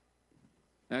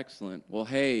Excellent. Well,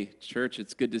 hey, church,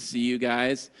 it's good to see you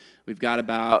guys. We've got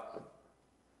about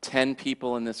 10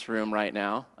 people in this room right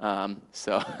now.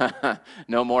 So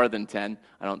no more than 10,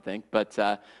 I don't think. But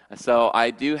so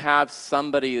I do have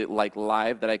somebody like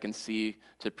live that I can see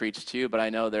to preach to, but I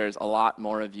know there's a lot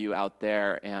more of you out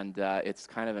there, and it's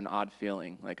kind of an odd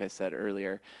feeling, like I said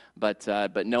earlier. But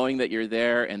knowing that you're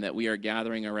there and that we are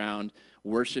gathering around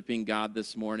worshiping God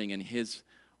this morning and His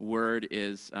word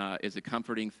is a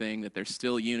comforting thing, that there's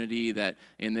still unity, that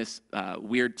in this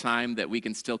weird time that we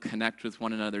can still connect with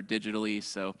one another digitally.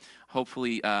 So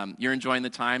hopefully you're enjoying the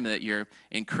time, that you're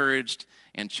encouraged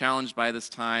and challenged by this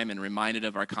time and reminded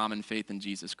of our common faith in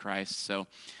Jesus Christ. So,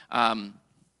 I'm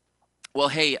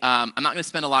not going to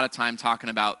spend a lot of time talking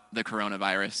about the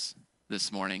coronavirus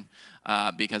this morning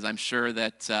because I'm sure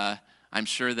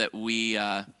that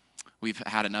we've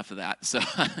had enough of that. So,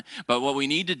 but what we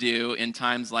need to do in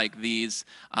times like these,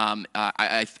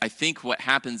 I think what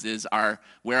happens is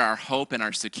where our hope and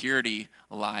our security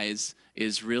lies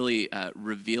is really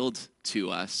revealed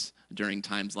to us during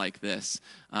times like this,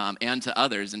 and to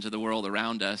others and to the world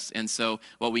around us. And so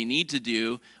what we need to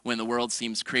do when the world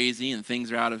seems crazy and things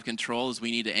are out of control is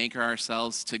we need to anchor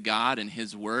ourselves to God and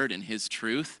His word and His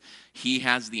truth. He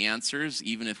has the answers,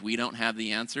 even if we don't have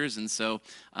the answers. And so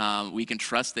we can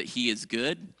trust that He is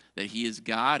good, that He is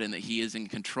God, and that He is in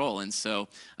control. And so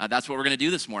that's what we're going to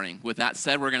do this morning. With that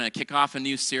said, we're going to kick off a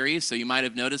new series. So you might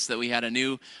have noticed that we had a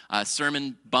new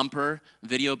sermon bumper,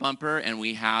 video bumper, and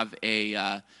we have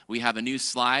a new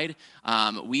slide.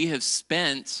 We have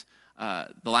spent the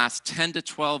last 10 to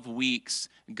 12 weeks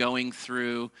going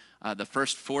through the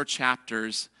first 4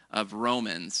 chapters of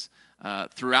Romans.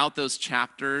 Throughout those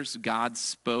chapters, God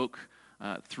spoke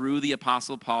through the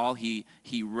Apostle Paul. The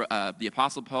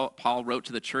Apostle Paul wrote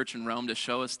to the church in Rome to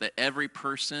show us that every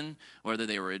person, whether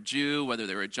they were a Jew, whether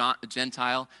they were a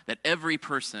Gentile, that every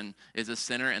person is a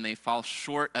sinner and they fall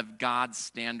short of God's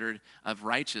standard of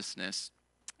righteousness.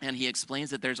 And he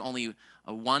explains that there's only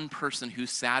one person who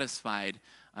satisfied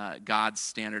God's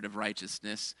standard of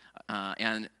righteousness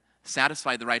and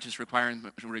satisfied the righteous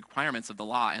requirements of the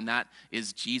law, and that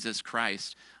is Jesus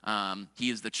Christ.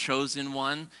 He is the chosen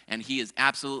one, and He is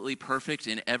absolutely perfect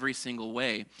in every single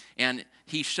way. And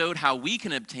He showed how we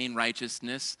can obtain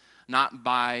righteousness, not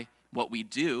by what we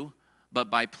do,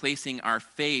 but by placing our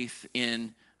faith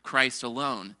in Christ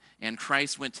alone. And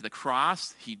Christ went to the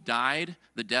cross. He died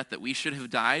the death that we should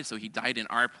have died, so He died in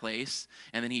our place.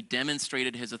 And then He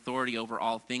demonstrated His authority over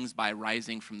all things by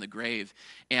rising from the grave.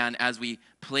 And as we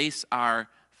place our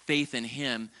faith in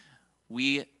Him,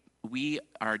 we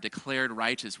are declared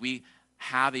righteous. We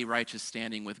have a righteous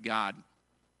standing with God.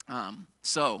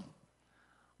 So,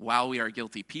 while we are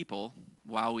guilty people,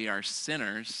 while we are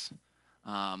sinners,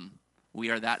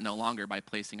 we are that no longer by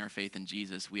placing our faith in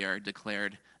Jesus. We are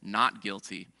declared not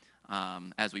guilty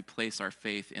as we place our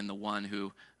faith in the one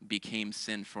who became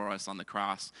sin for us on the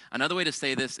cross. Another way to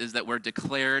say this is that we're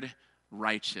declared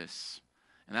righteous.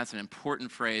 And that's an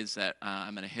important phrase that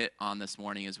I'm going to hit on this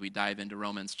morning as we dive into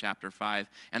Romans chapter 5.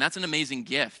 And that's an amazing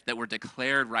gift, that we're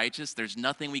declared righteous. There's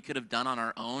nothing we could have done on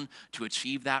our own to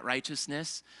achieve that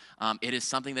righteousness. It is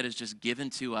something that is just given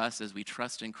to us as we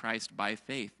trust in Christ by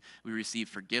faith. We receive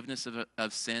forgiveness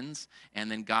of sins,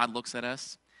 and then God looks at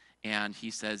us and He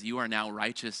says, "You are now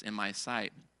righteous in my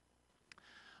sight."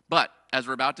 But as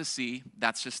we're about to see,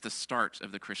 that's just the start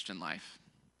of the Christian life.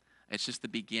 It's just the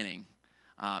beginning.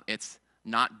 It's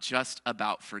not just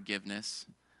about forgiveness,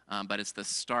 but it's the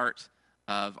start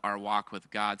of our walk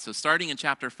with God. So starting in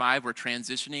chapter 5, we're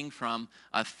transitioning from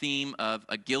a theme of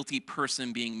a guilty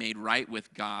person being made right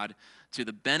with God to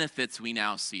the benefits we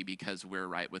now see because we're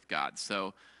right with God.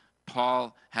 So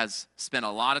Paul has spent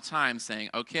a lot of time saying,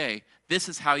 okay, this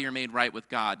is how you're made right with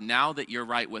God. Now that you're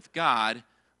right with God,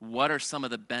 what are some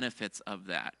of the benefits of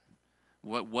that?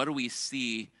 What do we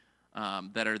see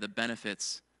that are the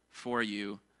benefits for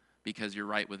you because you're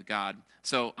right with God?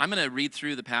 So I'm going to read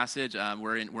through the passage.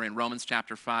 We're in Romans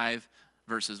chapter 5,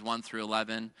 verses 1 through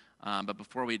 11. But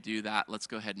before we do that, let's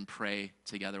go ahead and pray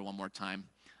together one more time.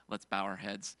 Let's bow our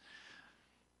heads.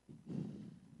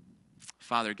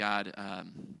 Father God,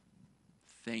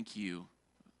 thank you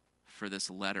for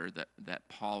this letter that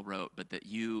Paul wrote, but that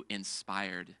you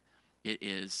inspired. It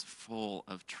is full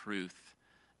of truth.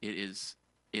 It's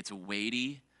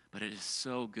weighty, but it is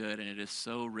so good, and it is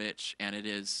so rich, and it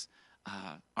is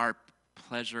our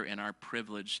pleasure and our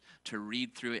privilege to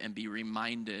read through it and be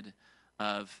reminded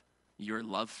of your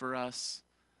love for us,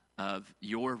 of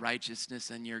your righteousness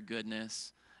and your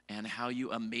goodness, and how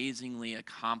you amazingly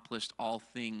accomplished all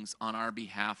things on our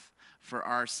behalf for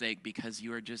our sake, because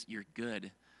you're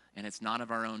good, and it's not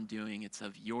of our own doing, it's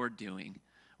of your doing.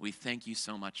 We thank you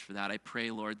so much for that. I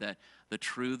pray, Lord, that the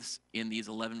truths in these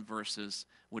 11 verses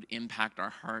would impact our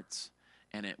hearts,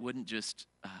 and it wouldn't just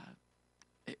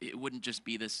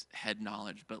be this head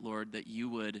knowledge, but Lord, that you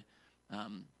would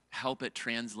help it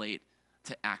translate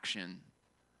to action,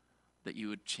 that you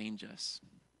would change us.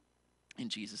 In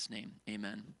Jesus' name,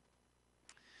 amen.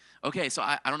 Okay, so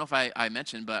I don't know if I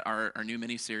mentioned, but our new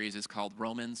mini-series is called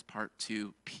Romans Part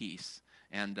 2, Peace.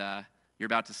 And you're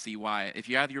about to see why. If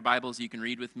you have your Bibles, you can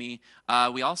read with me.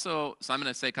 So I'm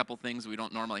going to say a couple things we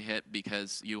don't normally hit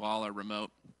because you all are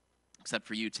remote, except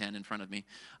for you 10 in front of me.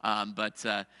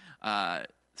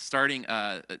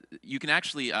 You can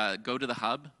actually go to the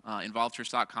hub,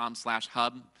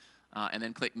 involvedchurch.com/hub, and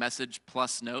then click message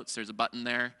plus notes. There's a button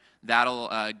there. That'll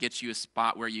get you a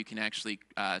spot where you can actually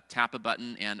tap a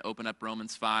button and open up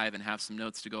Romans 5 and have some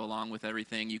notes to go along with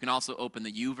everything. You can also open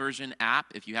the YouVersion app.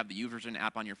 If you have the YouVersion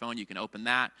app on your phone, you can open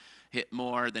that, hit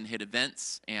more, then hit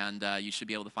events, and you should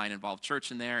be able to find Involved Church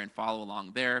in there and follow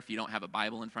along there if you don't have a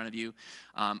Bible in front of you.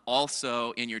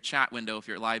 Also, in your chat window, if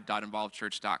you're at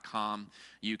live.involvedchurch.com,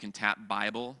 you can tap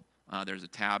Bible. There's a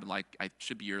tab, it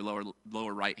should be your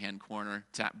lower right-hand corner.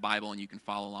 Tap Bible, and you can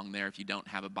follow along there if you don't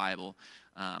have a Bible.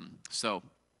 So,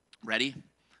 ready?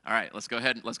 All right, let's go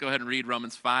ahead and read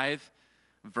Romans 5,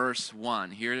 verse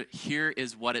 1. Here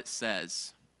is what it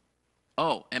says.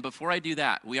 Oh, and before I do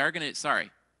that, we are going to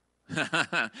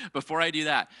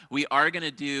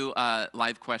do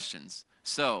live questions.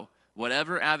 So,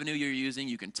 whatever avenue you're using,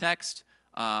 you can text.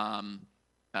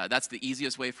 That's the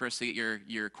easiest way for us to get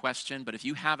your question. But if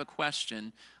you have a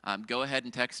question, go ahead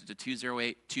and text it to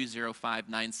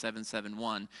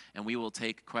 208-205-9771, and we will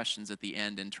take questions at the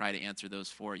end and try to answer those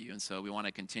for you. And so we want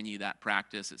to continue that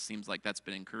practice. It seems like that's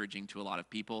been encouraging to a lot of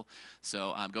people.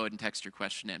 So go ahead and text your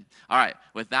question in. All right,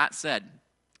 with that said,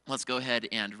 let's go ahead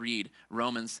and read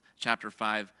Romans chapter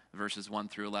 5, verses 1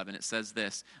 through 11. It says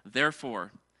this: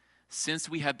 Therefore, since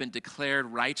we have been declared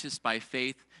righteous by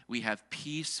faith, we have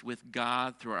peace with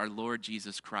God through our Lord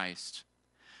Jesus Christ.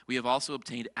 We have also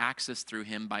obtained access through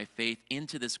him by faith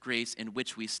into this grace in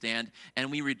which we stand, and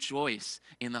we rejoice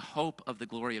in the hope of the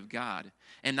glory of God.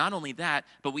 And not only that,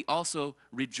 but we also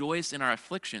rejoice in our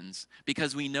afflictions,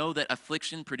 because we know that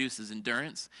affliction produces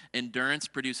endurance, endurance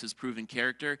produces proven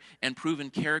character, and proven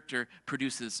character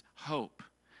produces hope.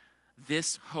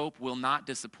 This hope will not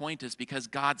disappoint us because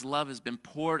God's love has been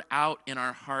poured out in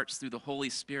our hearts through the Holy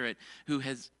Spirit who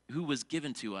was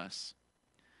given to us.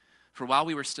 For while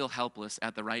we were still helpless,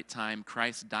 at the right time,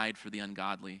 Christ died for the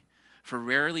ungodly. For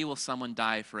rarely will someone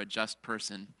die for a just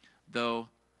person, though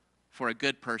for a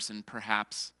good person,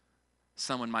 perhaps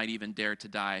someone might even dare to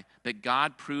die. But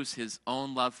God proves his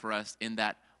own love for us in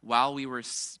that while we were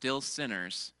still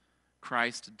sinners,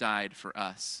 Christ died for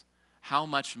us. How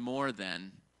much more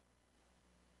then,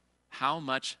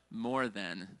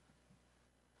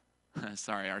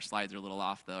 sorry, our slides are a little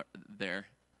off there.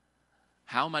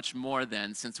 How much more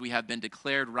then, since we have been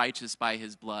declared righteous by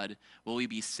his blood, will we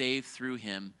be saved through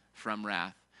him from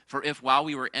wrath? For if while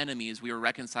we were enemies, we were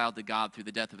reconciled to God through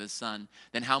the death of his Son,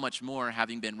 then how much more,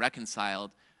 having been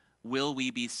reconciled, will we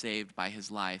be saved by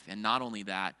his life? And not only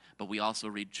that, but we also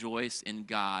rejoice in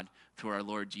God through our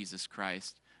Lord Jesus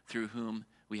Christ, through whom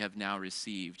we have now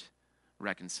received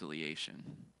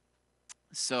reconciliation.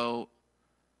 So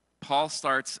Paul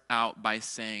starts out by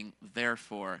saying,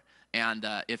 therefore, and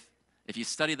if you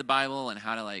study the Bible and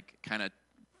how to kind of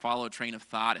follow a train of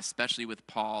thought, especially with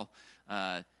Paul,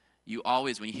 you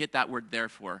always, when you hit that word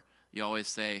therefore, you always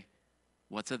say,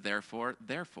 what's a therefore?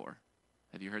 Therefore.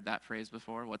 Have you heard that phrase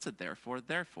before? What's a therefore?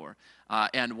 Therefore.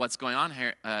 And what's going on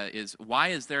here is, why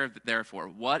is there a therefore?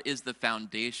 What is the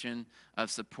foundation of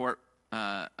support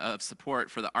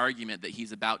for the argument that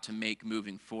he's about to make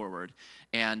moving forward?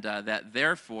 And that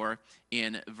therefore,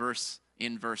 in verse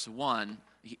 1,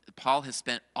 Paul has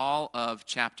spent all of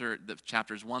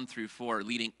chapters 1 through 4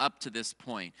 leading up to this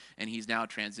point, and he's now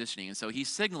transitioning. And so he's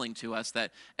signaling to us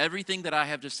that everything that I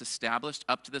have just established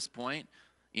up to this point,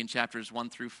 in chapters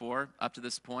 1 through 4, up to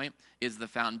this point, is the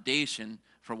foundation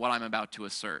for what I'm about to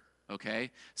assert, okay?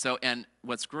 So, and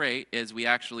what's great is we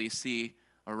actually see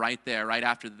right there, right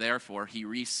after the therefore, he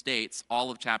restates all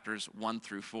of chapters 1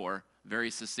 through 4 very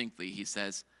succinctly. He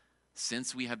says,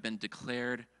 since we have been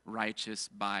declared righteous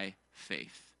by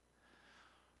faith.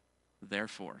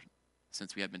 Therefore,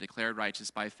 since we have been declared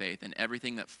righteous by faith, and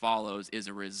everything that follows is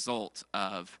a result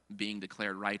of being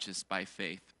declared righteous by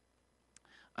faith.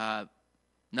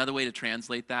 Another way to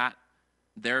translate that,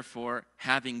 therefore,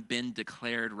 having been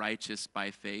declared righteous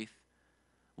by faith,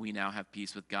 we now have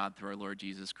peace with God through our Lord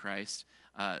Jesus Christ.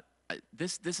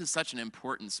 This is such an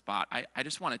important spot. I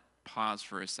just want to pause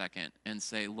for a second and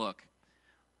say, look,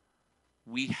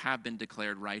 we have been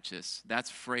declared righteous. That's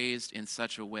phrased in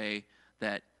such a way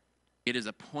that it is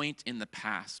a point in the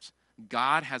past.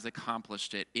 God has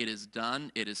accomplished it. It is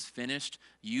done. It is finished.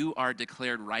 You are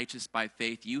declared righteous by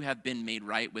faith. You have been made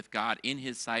right with God in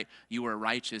his sight. You are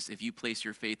righteous if you place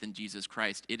your faith in Jesus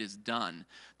Christ. It is done.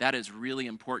 That is really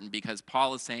important because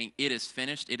Paul is saying it is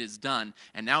finished. It is done.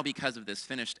 And now because of this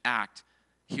finished act,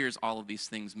 here's all of these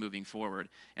things moving forward.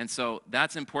 And so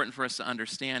that's important for us to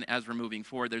understand as we're moving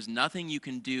forward. There's nothing you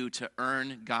can do to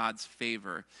earn God's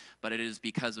favor, but it is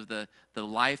because of the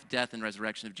life, death, and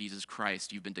resurrection of Jesus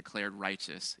Christ, you've been declared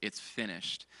righteous. It's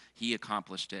finished. He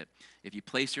accomplished it. If you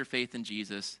place your faith in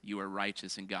Jesus, you are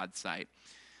righteous in God's sight.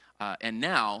 And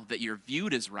now that you're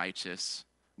viewed as righteous,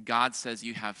 God says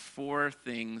you have 4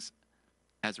 things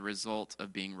as a result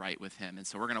of being right with him. And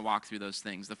so we're going to walk through those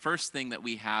things. The first thing that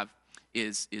we have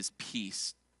is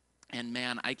peace. And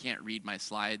man, I can't read my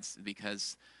slides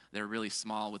because they're really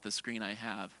small with the screen I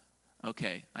have.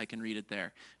 Okay, I can read it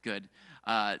there. Good.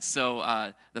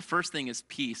 So the first thing is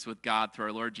peace with God through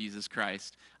our Lord Jesus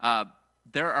Christ.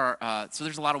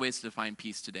 There's a lot of ways to define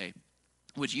peace today.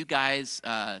 Would you guys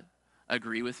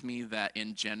agree with me that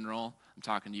in general, I'm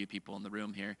talking to you people in the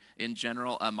room here, in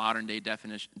general, a modern day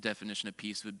definition of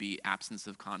peace would be absence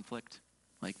of conflict?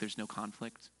 Like there's no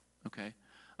conflict? Okay.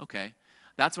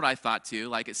 That's what I thought too.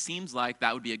 Like it seems like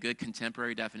that would be a good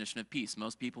contemporary definition of peace.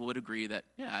 Most people would agree that,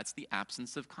 yeah, it's the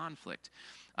absence of conflict.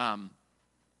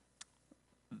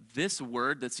 This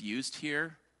word that's used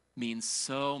here means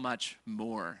so much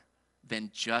more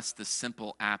than just the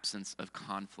simple absence of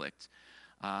conflict.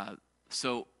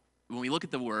 So when we look at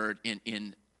the word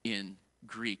in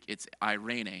Greek, it's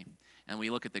eirene. And we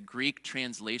look at the Greek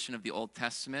translation of the Old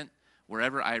Testament,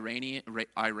 wherever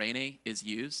eirene is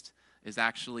used, is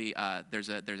actually there's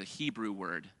a Hebrew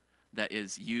word that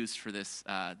is used for this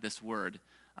word,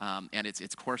 and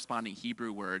its corresponding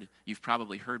Hebrew word you've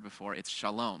probably heard before. It's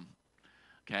shalom.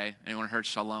 Okay, anyone heard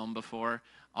shalom before?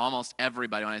 Almost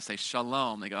everybody, when I say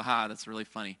shalom, they go, "Ha, that's really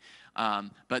funny."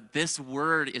 But this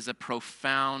word is a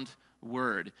profound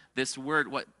word. This word,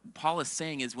 what Paul is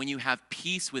saying is when you have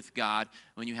peace with God,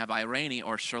 when you have eirene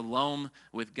or shalom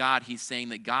with God, he's saying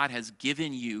that God has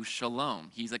given you shalom.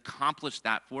 He's accomplished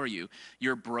that for you.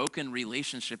 Your broken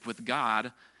relationship with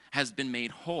God has been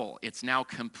made whole. It's now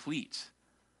complete.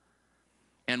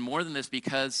 And more than this,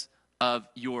 because of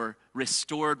your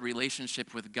restored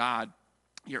relationship with God,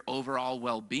 your overall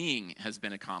well-being has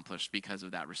been accomplished because of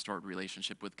that restored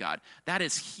relationship with God. That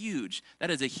is huge.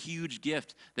 That is a huge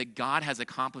gift that God has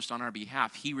accomplished on our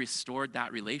behalf. He restored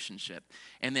that relationship.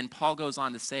 And then Paul goes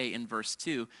on to say in verse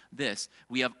 2 this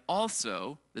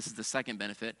is the second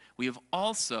benefit, we have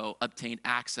also obtained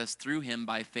access through him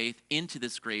by faith into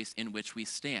this grace in which we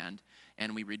stand,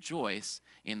 and we rejoice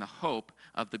in the hope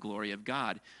of the glory of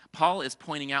God. Paul is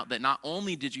pointing out that not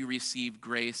only did you receive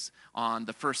grace on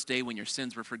the first day when your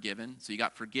sins were forgiven, so you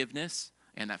got forgiveness,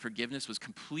 and that forgiveness was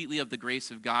completely of the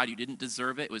grace of God. You didn't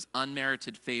deserve it. It was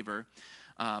unmerited favor.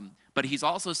 But he's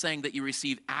also saying that you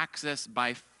receive access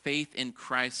by faith in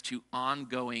Christ to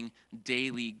ongoing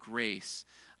daily grace.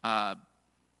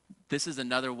 This is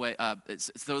another way.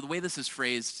 So the way this is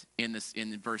phrased in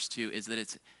verse 2 is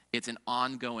that it's an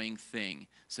ongoing thing.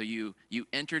 So you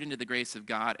entered into the grace of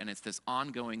God, and it's this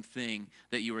ongoing thing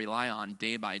that you rely on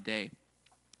day by day.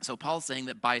 So Paul's saying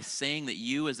that by saying that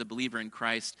you as a believer in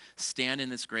Christ stand in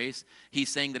this grace, he's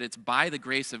saying that it's by the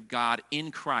grace of God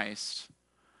in Christ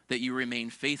that you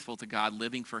remain faithful to God,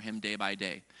 living for him day by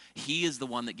day. He is the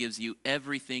one that gives you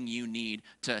everything you need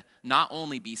to not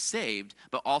only be saved,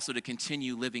 but also to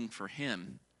continue living for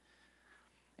him.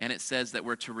 And it says that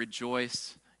we're to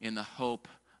rejoice in the hope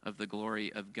of the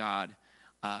glory of God.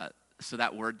 So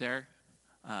that word there,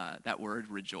 that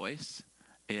word rejoice,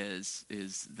 is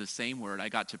the same word I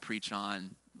got to preach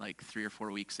on like 3 or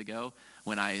 4 weeks ago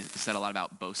when I said a lot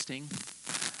about boasting.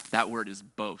 That word is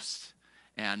boast.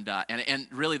 And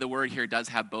really the word here does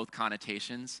have both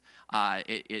connotations.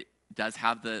 It does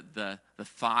have the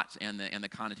thought and the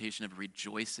connotation of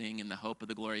rejoicing in the hope of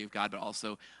the glory of God, but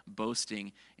also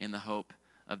boasting in the hope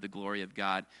of the glory of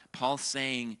God. Paul's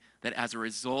saying that as a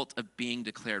result of being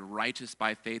declared righteous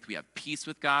by faith, we have peace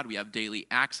with God, we have daily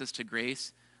access to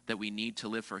grace that we need to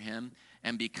live for him.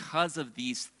 And because of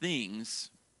these things,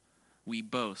 we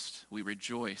boast, we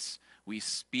rejoice, we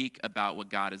speak about what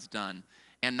God has done.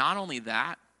 And not only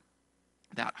that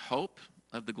hope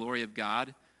of the glory of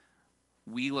God,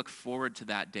 we look forward to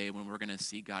that day when we're going to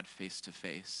see God face to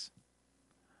face,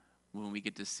 when we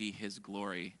get to see his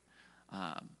glory.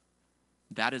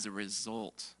 That is a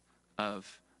result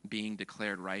of being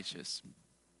declared righteous.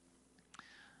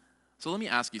 So let me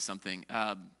ask you something.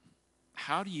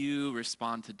 how do you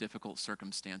respond to difficult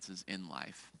circumstances in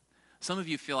life? Some of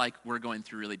you feel like we're going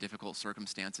through really difficult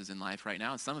circumstances in life right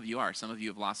now. Some of you are. Some of you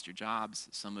have lost your jobs.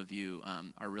 Some of you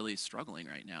are really struggling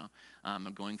right now,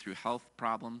 going through health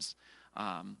problems.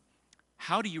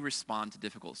 How do you respond to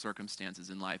difficult circumstances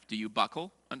in life? Do you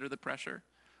buckle under the pressure?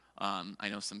 I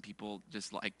know some people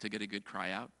just like to get a good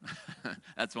cry out.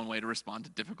 That's one way to respond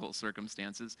to difficult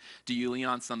circumstances. Do you lean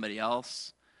on somebody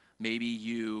else? Maybe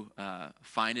you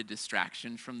find a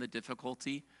distraction from the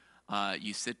difficulty.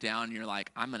 You sit down and you're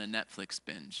like, I'm going to Netflix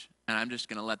binge, and I'm just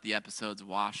going to let the episodes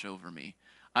wash over me.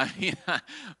 I mean,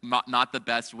 not the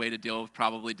best way to deal with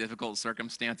probably difficult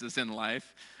circumstances in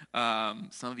life.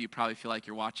 Some of you probably feel like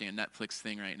you're watching a Netflix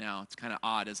thing right now. It's kind of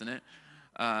odd, isn't it?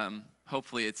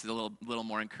 Hopefully it's a little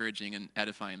more encouraging and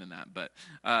edifying than that. But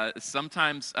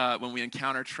sometimes when we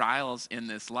encounter trials in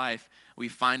this life, we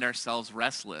find ourselves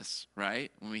restless,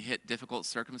 right? When we hit difficult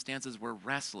circumstances, we're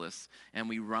restless, and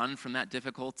we run from that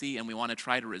difficulty, and we want to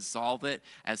try to resolve it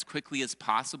as quickly as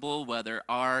possible, whether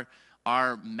our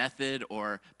method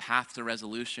or path to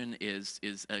resolution is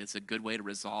a good way to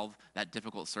resolve that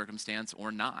difficult circumstance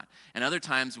or not. And other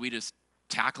times we just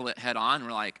tackle it head on.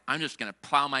 We're like, I'm just going to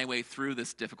plow my way through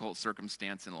this difficult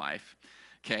circumstance in life,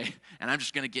 okay? And I'm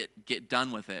just going to get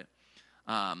done with it.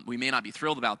 We may not be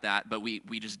thrilled about that, but we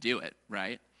just do it,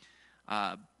 right?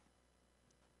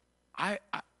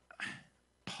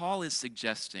 Paul is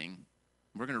suggesting,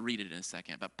 we're going to read it in a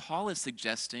second, but Paul is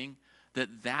suggesting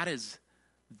that is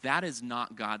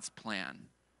not God's plan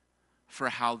for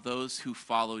how those who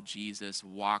follow Jesus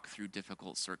walk through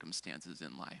difficult circumstances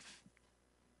in life,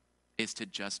 is to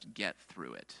just get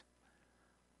through it.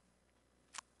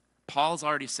 Paul's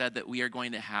already said that we are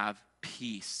going to have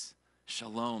peace,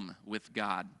 shalom with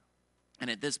God. And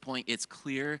at this point, it's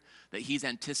clear that he's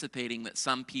anticipating that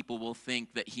some people will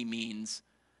think that he means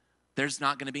there's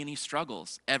not going to be any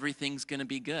struggles. Everything's going to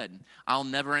be good. I'll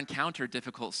never encounter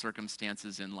difficult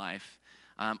circumstances in life.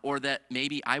 Or that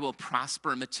maybe I will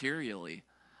prosper materially.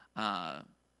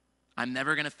 I'm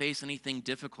never going to face anything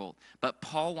difficult. But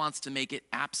Paul wants to make it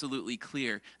absolutely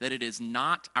clear that it is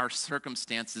not our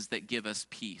circumstances that give us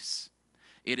peace.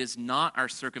 It is not our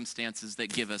circumstances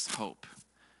that give us hope.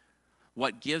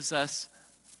 What gives us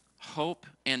hope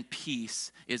and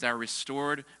peace is our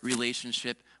restored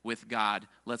relationship with God.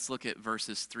 Let's look at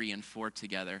verses 3 and 4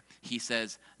 together. He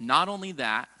says, not only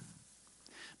that,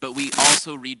 but we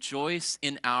also rejoice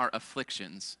in our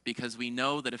afflictions, because we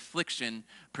know that affliction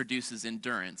produces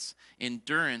endurance.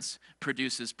 Endurance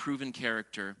produces proven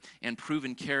character, and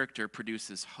proven character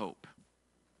produces hope.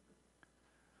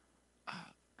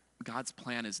 God's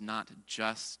plan is not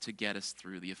just to get us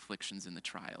through the afflictions and the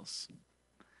trials.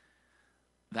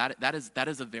 That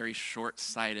is a very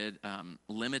short-sighted,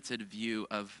 limited view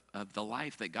of the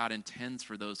life that God intends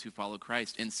for those who follow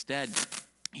Christ. Instead,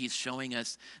 he's showing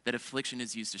us that affliction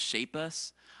is used to shape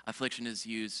us. Affliction is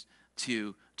used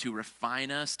to refine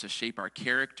us, to shape our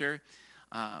character.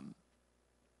 The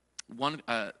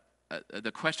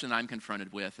question I'm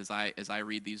confronted with as I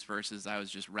read these verses, I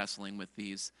was just wrestling with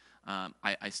these.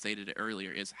 I stated it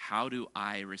earlier, is how do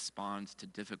I respond to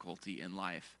difficulty in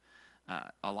life?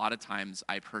 A lot of times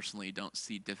I personally don't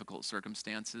see difficult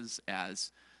circumstances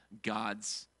as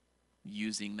God's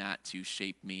using that to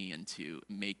shape me and to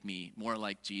make me more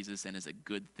like Jesus and as a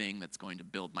good thing that's going to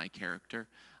build my character.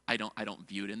 I don't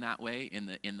view it in that way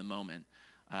in the moment.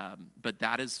 But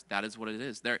that is what it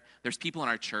is. There's people in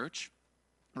our church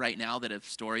right now that have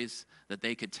stories that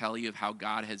they could tell you of how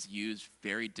God has used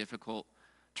very difficult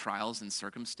trials and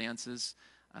circumstances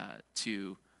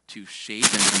to shape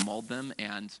and to mold them.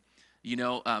 And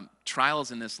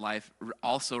trials in this life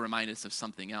also remind us of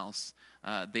something else.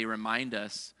 They remind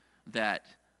us that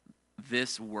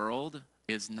this world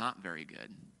is not very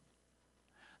good.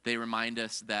 They remind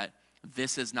us that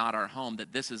this is not our home,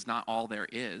 that this is not all there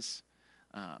is.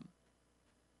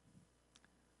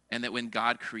 And that when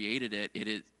God created it,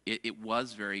 it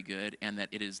was very good, and that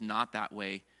it is not that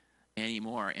way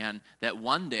anymore. And that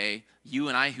one day, you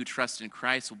and I who trust in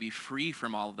Christ will be free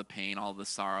from all of the pain, all of the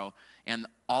sorrow, and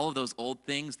all of those old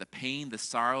things, the pain, the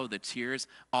sorrow, the tears,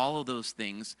 all of those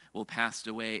things will pass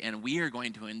away, and we are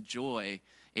going to enjoy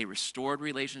a restored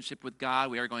relationship with God.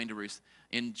 We are going to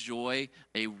enjoy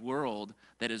a world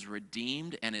that is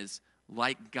redeemed and is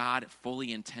like God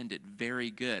fully intended,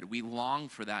 very good. We long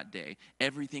for that day.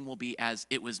 Everything will be as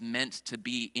it was meant to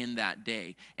be in that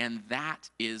day, and that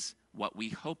is what we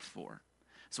hope for.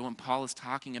 So when Paul is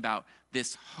talking about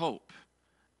this hope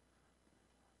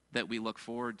that we look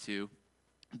forward to,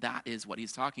 that is what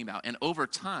he's talking about. And over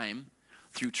time,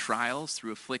 Through trials,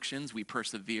 through afflictions, we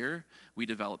persevere, we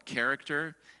develop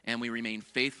character, and we remain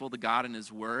faithful to God and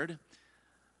his word.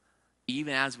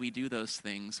 Even as we do those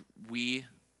things, we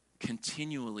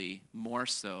continually, more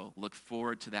so, look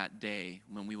forward to that day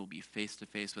when we will be face to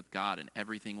face with God and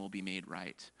everything will be made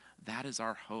right. That is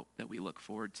our hope that we look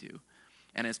forward to.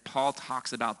 And as Paul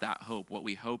talks about that hope, what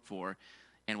we hope for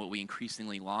and what we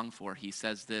increasingly long for, he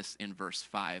says this in verse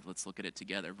 5. Let's look at it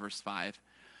together. Verse 5,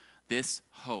 this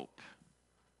hope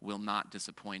will not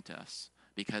disappoint us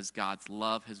because God's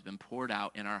love has been poured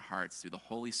out in our hearts through the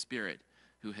Holy Spirit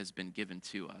who has been given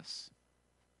to us.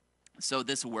 So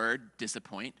this word,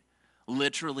 disappoint,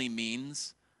 literally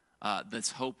means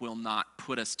this hope will not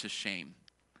put us to shame.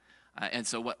 And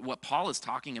so what Paul is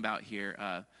talking about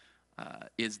here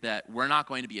is that we're not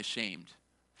going to be ashamed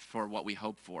for what we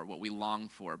hope for, what we long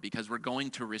for, because we're going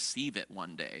to receive it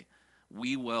one day.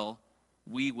 We will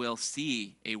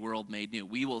see a world made new.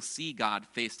 We will see God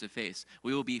face to face.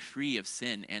 We will be free of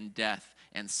sin and death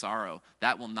and sorrow.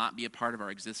 That will not be a part of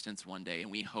our existence one day,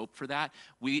 and we hope for that.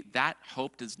 That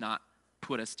hope does not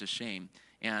put us to shame.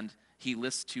 And he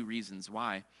lists 2 reasons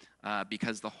why.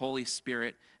 Because the Holy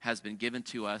Spirit has been given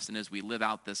to us, and as we live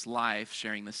out this life,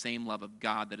 sharing the same love of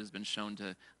God that has been shown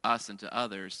to us and to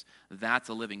others, that's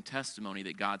a living testimony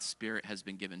that God's Spirit has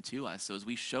been given to us. So as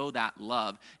we show that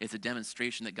love, it's a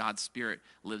demonstration that God's Spirit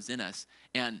lives in us.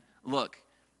 And look,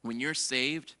 when you're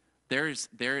saved, there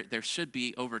should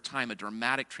be, over time, a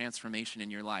dramatic transformation in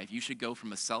your life. You should go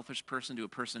from a selfish person to a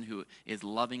person who is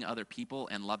loving other people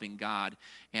and loving God.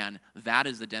 And that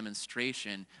is the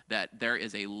demonstration that there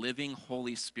is a living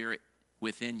Holy Spirit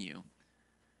within you.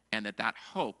 And that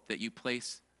hope that you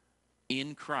place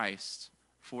in Christ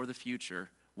for the future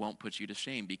won't put you to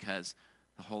shame because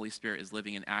the Holy Spirit is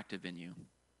living and active in you.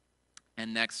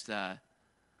 And next, we're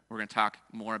going to talk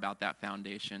more about that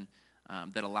foundation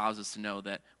that allows us to know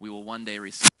that we will one day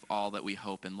receive all that we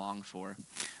hope and long for.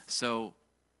 So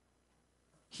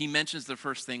he mentions the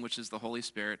first thing, which is the Holy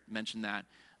Spirit, mentioned that.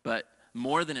 But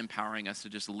more than empowering us to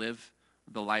just live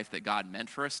the life that God meant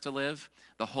for us to live,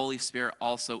 the Holy Spirit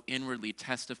also inwardly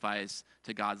testifies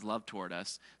to God's love toward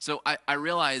us. So I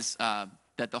realize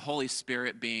that the Holy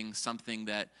Spirit being something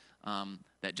that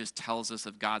just tells us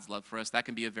of God's love for us, that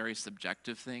can be a very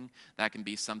subjective thing. That can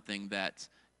be something that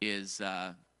is...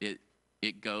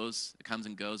 It comes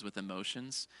and goes with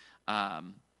emotions.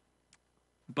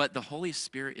 But the Holy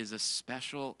Spirit is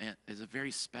a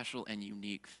very special and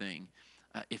unique thing.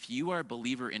 If you are a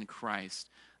believer in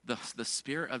Christ, the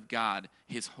Spirit of God,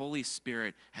 his Holy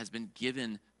Spirit, has been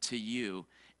given to you,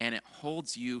 and it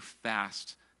holds you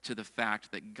fast to the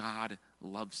fact that God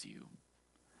loves you.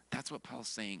 That's what Paul's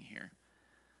saying here.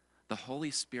 The Holy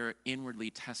Spirit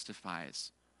inwardly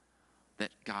testifies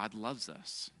that God loves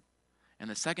us. And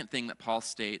the second thing that Paul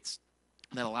states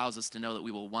that allows us to know that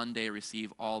we will one day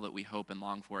receive all that we hope and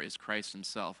long for is Christ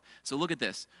himself. So look at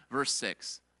this, verse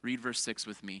 6. Read verse 6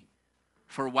 with me.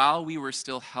 For while we were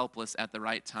still helpless at the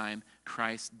right time,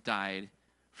 Christ died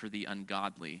for the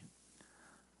ungodly.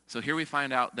 So here we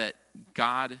find out that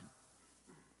God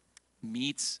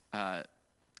meets us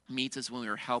when we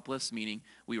were helpless, meaning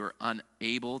we were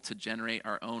unable to generate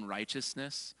our own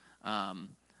righteousness.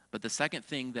 But the second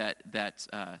thing that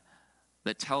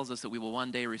tells us that we will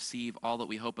one day receive all that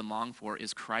we hope and long for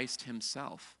is Christ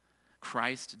himself.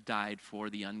 Christ died for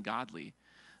the ungodly.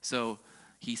 So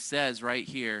he says right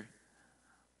here,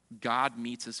 God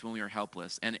meets us when we are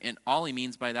helpless. And all he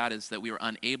means by that is that we were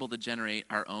unable to generate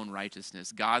our own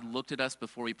righteousness. God looked at us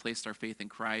before we placed our faith in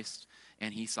Christ,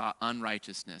 and he saw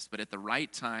unrighteousness. But at the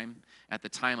right time, at the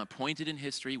time appointed in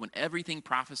history, when everything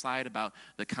prophesied about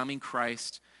the coming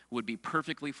Christ would be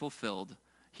perfectly fulfilled,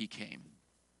 he came.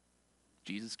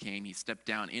 Jesus came, he stepped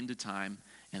down into time,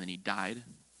 and then he died.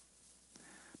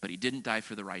 But he didn't die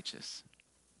for the righteous.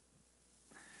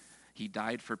 He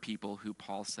died for people who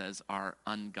Paul says are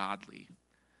ungodly,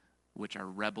 which are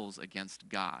rebels against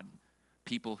God,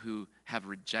 people who have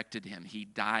rejected him. He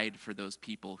died for those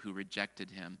people who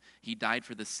rejected him. He died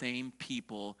for the same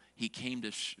people he came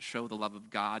to show the love of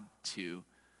God to,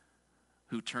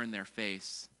 who turned their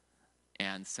face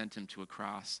and sent him to a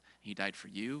cross. He died for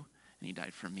you, and he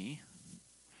died for me.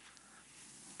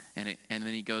 And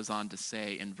then he goes on to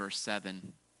say in verse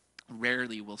 7,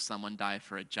 rarely will someone die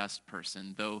for a just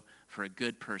person, though for a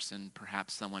good person,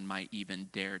 perhaps someone might even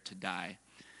dare to die.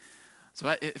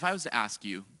 So if I was to ask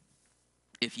you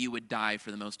if you would die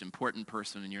for the most important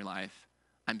person in your life,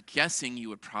 I'm guessing you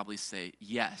would probably say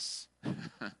yes.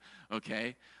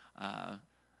 Okay?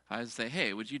 If I was to say,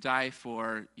 hey, would you die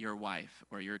for your wife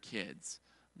or your kids?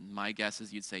 My guess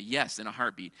is you'd say yes in a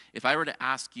heartbeat. If I were to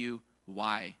ask you,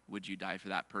 why would you die for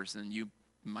that person? You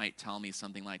might tell me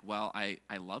something like, well, I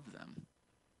love them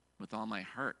with all my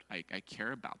heart. I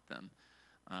care about them.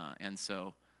 And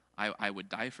so I would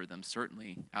die for them,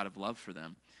 certainly, out of love for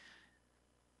them.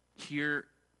 Here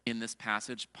in this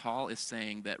passage, Paul is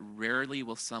saying that rarely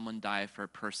will someone die for a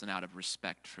person out of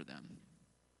respect for them.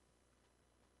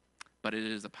 But it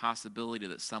is a possibility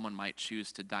that someone might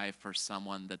choose to die for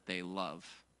someone that they love.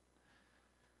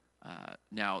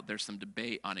 Now, there's some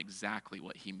debate on exactly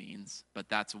what he means, but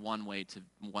that's one way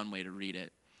to read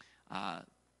it.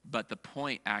 But the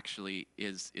point actually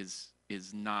is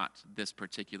not this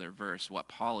particular verse. What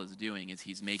Paul is doing is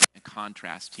he's making a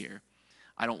contrast here.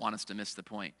 I don't want us to miss the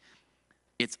point.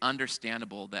 It's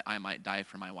understandable that I might die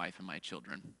for my wife and my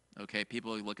children. Okay,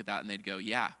 people look at that and they'd go,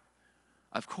 yeah,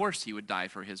 of course he would die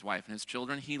for his wife and his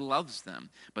children. He loves them.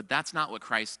 But that's not what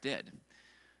Christ did.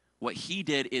 What he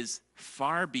did is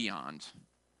far beyond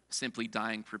simply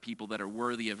dying for people that are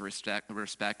worthy of respect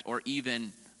or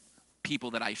even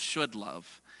people that I should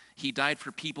love. He died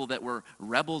for people that were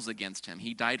rebels against him.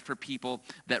 He died for people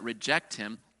that reject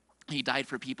him. He died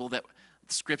for people that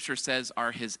Scripture says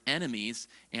are his enemies,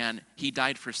 and he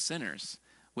died for sinners,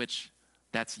 which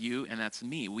that's you and that's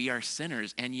me. We are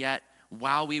sinners, and yet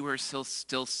while we were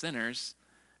still sinners,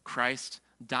 Christ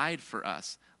died for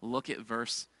us. Look at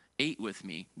verse 8 with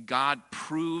me. God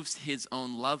proves his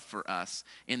own love for us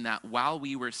in that while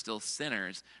we were still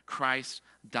sinners, Christ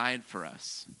died for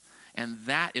us. And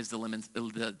that is the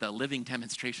living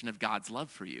demonstration of God's love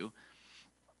for you.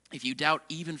 If you doubt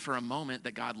even for a moment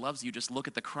that God loves you, just look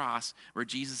at the cross where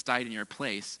Jesus died in your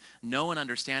place. Know and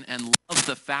understand and love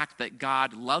the fact that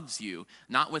God loves you,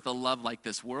 not with a love like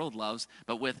this world loves,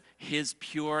 but with his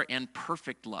pure and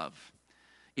perfect love.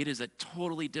 It is a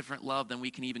totally different love than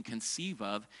we can even conceive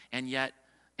of, and yet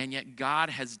God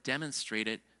has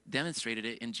demonstrated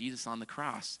it in Jesus on the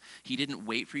cross. He didn't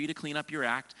wait for you to clean up your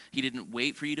act. He didn't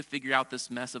wait for you to figure out this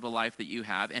mess of a life that you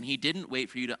have, and he didn't wait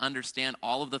for you to understand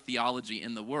all of the theology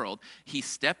in the world. He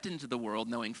stepped into the world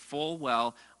knowing full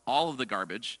well all of the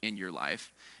garbage in your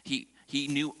life. He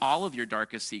knew all of your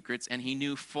darkest secrets, and he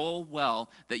knew full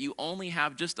well that you only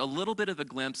have just a little bit of a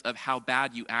glimpse of how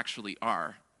bad you actually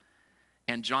are.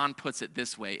 And John puts it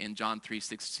this way in John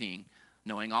 3:16.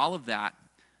 Knowing all of that,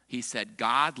 he said,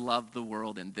 God loved the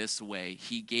world in this way.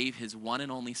 He gave his one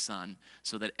and only Son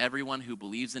so that everyone who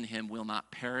believes in him will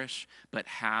not perish but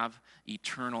have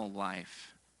eternal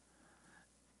life.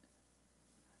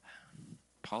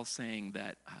 Paul's saying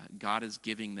that God is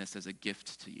giving this as a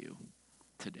gift to you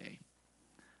today.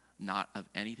 Not of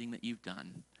anything that you've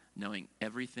done, knowing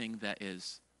everything that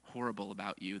is horrible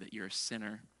about you, that you're a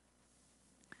sinner.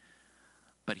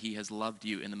 But he has loved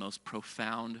you in the most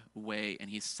profound way, and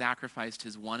he sacrificed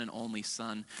his one and only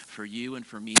Son for you and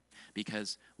for me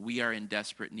because we are in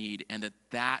desperate need, and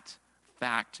that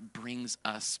fact brings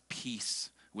us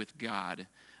peace with God.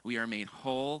 We are made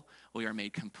whole, we are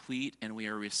made complete, and we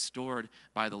are restored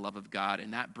by the love of God,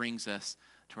 and that brings us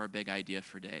to our big idea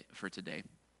for today.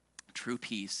 True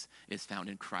peace is found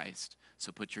in Christ,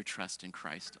 so put your trust in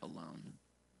Christ alone.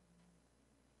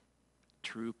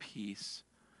 True peace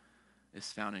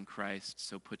is found in Christ,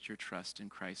 so put your trust in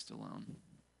Christ alone.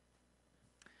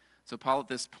 So Paul at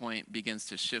this point begins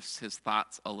to shift his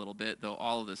thoughts a little bit, though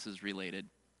all of this is related.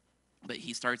 But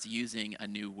he starts using a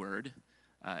new word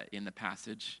in the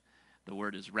passage. The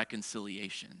word is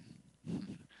reconciliation,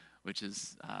 which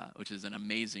is an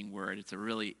amazing word. It's a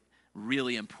really,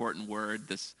 really important word.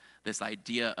 This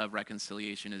idea of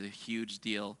reconciliation is a huge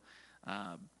deal.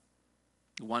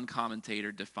 One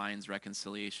commentator defines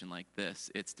reconciliation like this.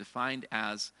 It's defined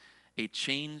as a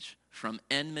change from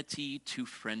enmity to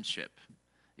friendship.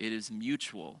 It is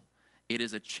mutual. It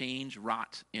is a change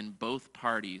wrought in both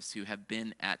parties who have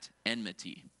been at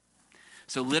enmity.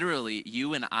 So literally,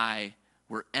 you and I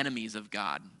were enemies of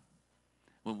God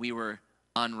when we were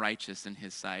unrighteous in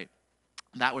his sight.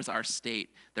 That was our state.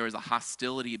 There was a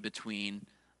hostility between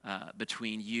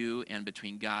you and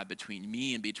between God, between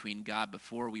me and between God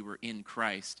before we were in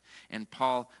Christ. And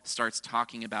Paul starts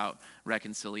talking about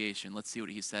reconciliation. Let's see what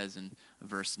he says in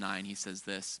verse 9. He says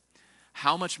this,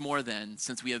 "How much more then,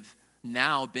 since we have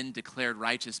now been declared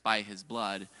righteous by his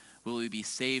blood, will we be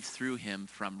saved through him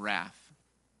from wrath?"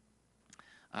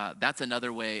 That's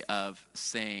another way of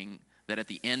saying that at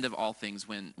the end of all things,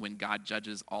 when God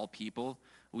judges all people,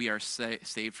 we are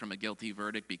saved from a guilty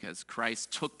verdict because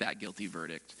Christ took that guilty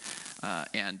verdict,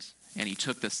 and he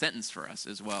took the sentence for us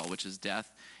as well, which is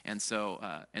death. And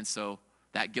so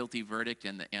that guilty verdict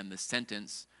and the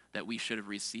sentence that we should have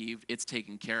received, it's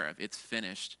taken care of. It's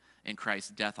finished in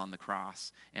Christ's death on the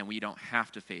cross, and we don't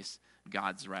have to face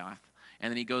God's wrath. And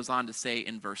then he goes on to say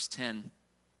in verse 10,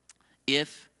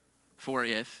 "If For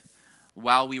if,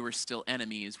 while we were still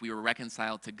enemies, we were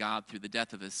reconciled to God through the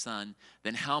death of his Son,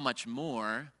 then how much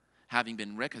more, having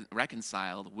been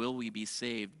reconciled, will we be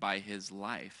saved by his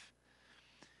life?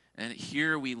 And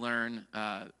here we learn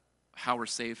how we're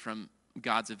saved from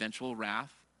God's eventual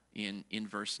wrath in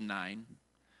verse 9.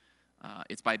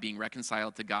 It's by being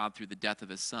reconciled to God through the death of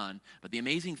his Son. But the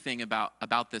amazing thing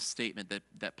about this statement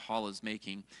that Paul is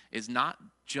making is not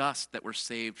just that we're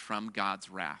saved from God's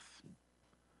wrath,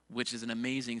 which is an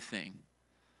amazing thing,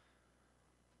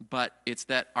 but it's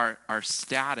that our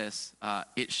status,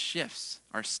 it shifts.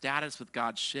 Our status with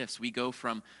God shifts. We go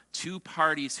from two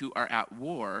parties who are at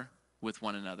war with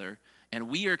one another, and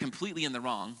we are completely in the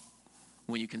wrong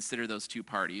when you consider those two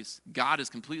parties. God is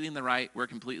completely in the right, we're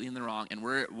completely in the wrong, and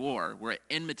we're at war. We're at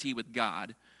enmity with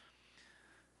God.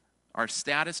 Our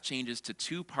status changes to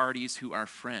two parties who are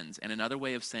friends. And another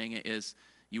way of saying it is,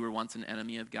 you were once an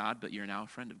enemy of God, but you're now a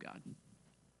friend of God.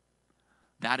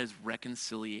 That is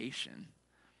reconciliation.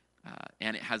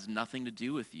 And it has nothing to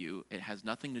do with you. It has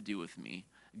nothing to do with me.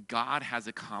 God has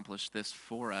accomplished this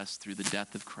for us through the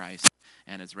death of Christ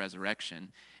and his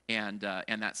resurrection. And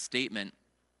that statement,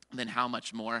 then how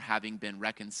much more, having been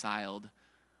reconciled,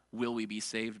 will we be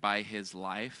saved by his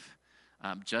life?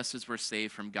 Just as we're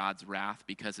saved from God's wrath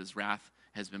because his wrath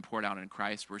has been poured out in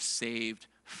Christ, we're saved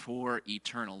for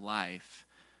eternal life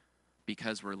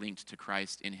because we're linked to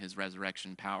Christ in his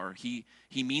resurrection power. He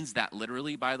means that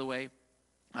literally, by the way.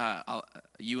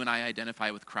 You and I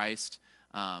identify with Christ.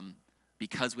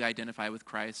 Because we identify with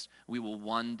Christ, we will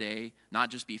one day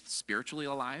not just be spiritually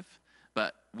alive,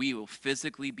 but we will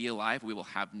physically be alive. We will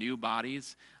have new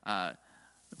bodies.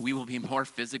 We will be more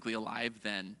physically alive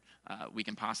than we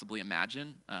can possibly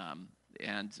imagine.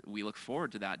 And we look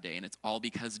forward to that day. And it's all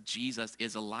because Jesus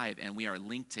is alive and we are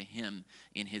linked to him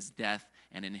in his death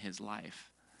and in his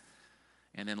life.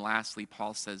 And then lastly,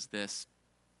 Paul says this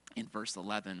in verse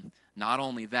 11. Not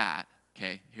only that,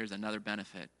 okay, here's another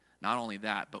benefit. Not only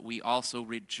that, but we also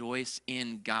rejoice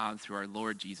in God through our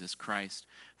Lord Jesus Christ,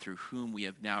 through whom we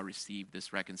have now received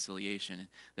this reconciliation.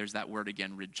 There's that word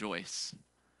again, rejoice.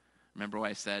 Remember what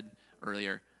I said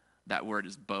earlier? That word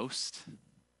is boast.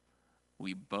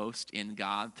 We boast in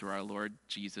God through our Lord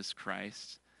Jesus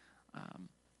Christ.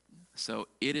 So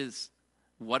it is,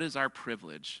 what is our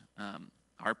privilege?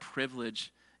 Our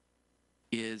privilege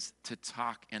is to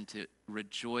talk and to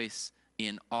rejoice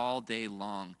in all day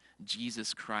long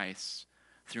Jesus Christ,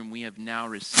 through whom we have now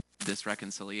received this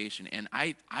reconciliation. And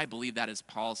I believe that is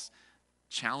Paul's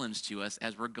challenge to us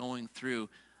as we're going through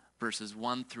verses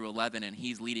 1 through 11, and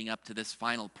he's leading up to this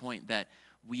final point that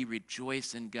we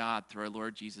rejoice in God through our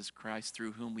Lord Jesus Christ,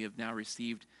 through whom we have now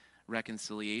received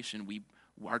reconciliation.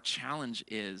 Our challenge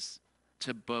is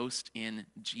to boast in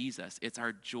Jesus. It's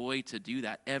our joy to do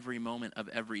that every moment of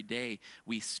every day.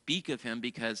 We speak of him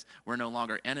because we're no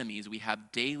longer enemies. We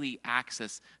have daily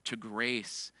access to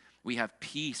grace. We have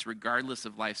peace regardless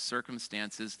of life's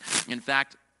circumstances. In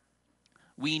fact,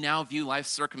 we now view life's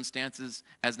circumstances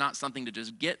as not something to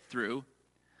just get through,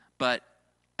 but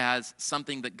as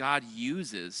something that God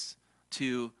uses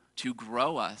to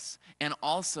grow us, and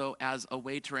also as a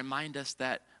way to remind us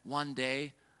that one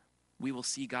day we will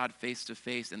see God face to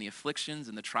face, and the afflictions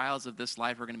and the trials of this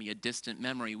life are going to be a distant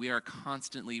memory. We are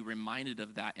constantly reminded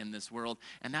of that in this world,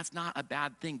 and that's not a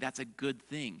bad thing. That's a good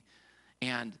thing.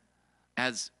 And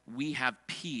as we have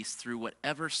peace through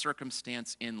whatever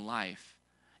circumstance in life,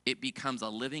 it becomes a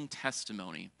living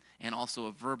testimony and also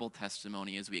a verbal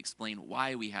testimony as we explain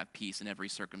why we have peace in every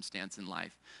circumstance in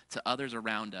life to others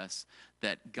around us,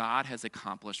 that God has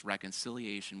accomplished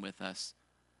reconciliation with us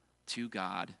to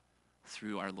God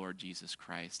through our Lord Jesus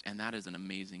Christ. And that is an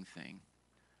amazing thing.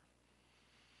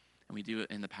 And we do it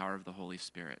in the power of the Holy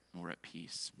Spirit, and we're at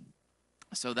peace.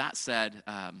 So that said,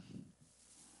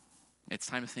 it's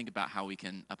time to think about how we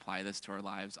can apply this to our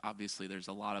lives. Obviously, there's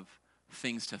a lot of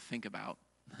things to think about.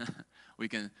 we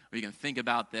can think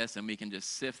about this, and we can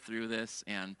just sift through this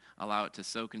and allow it to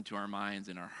soak into our minds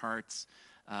and our hearts.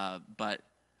 But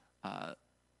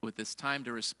with this time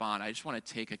to respond, I just want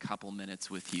to take a couple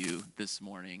minutes with you this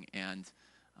morning, and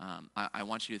I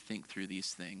want you to think through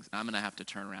these things. I'm going to have to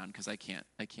turn around because I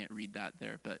can't read that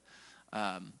there. But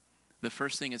the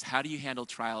first thing is, how do you handle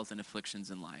trials and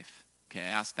afflictions in life? Okay, I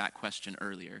asked that question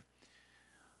earlier.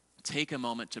 Take a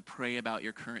moment to pray about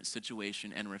your current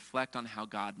situation and reflect on how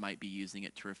God might be using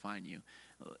it to refine you.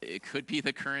 It could be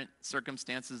the current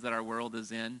circumstances that our world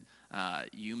is in.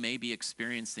 You may be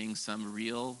experiencing some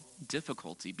real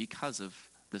difficulty because of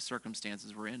the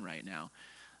circumstances we're in right now.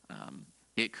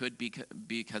 It could be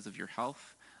because of your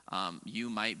health.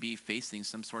 You might be facing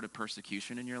some sort of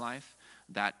persecution in your life.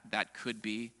 That could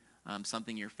be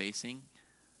something you're facing,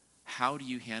 how do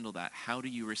you handle that? How do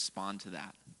you respond to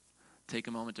that? Take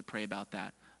a moment to pray about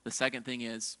that. The second thing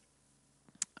is,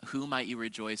 who might you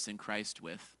rejoice in Christ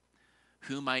with?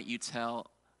 Who might you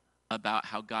tell about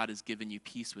how God has given you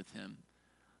peace with him?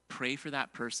 Pray for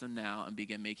that person now and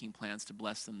begin making plans to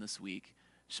bless them this week,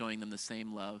 showing them the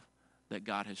same love that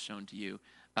God has shown to you.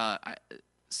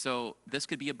 So this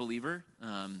could be a believer.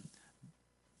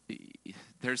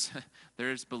 There's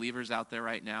there's believers out there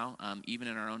right now, even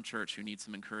in our own church, who need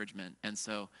some encouragement. And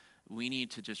so we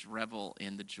need to just revel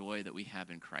in the joy that we have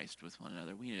in Christ with one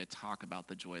another. We need to talk about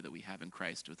the joy that we have in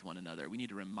Christ with one another. We need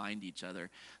to remind each other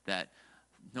that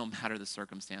no matter the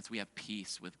circumstance, we have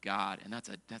peace with God, and that's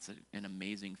an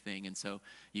amazing thing. And so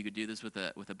you could do this with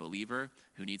a believer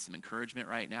who needs some encouragement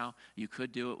right now. You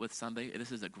could do it with somebody.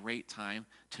 This is a great time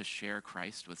to share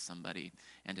Christ with somebody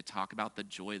and to talk about the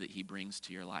joy that he brings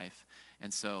to your life.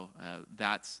 And so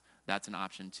that's an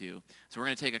option too. So we're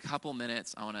going to take a couple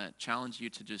minutes. I want to challenge you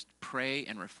to just pray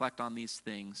and reflect on these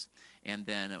things, and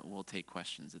then we'll take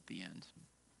questions at the end.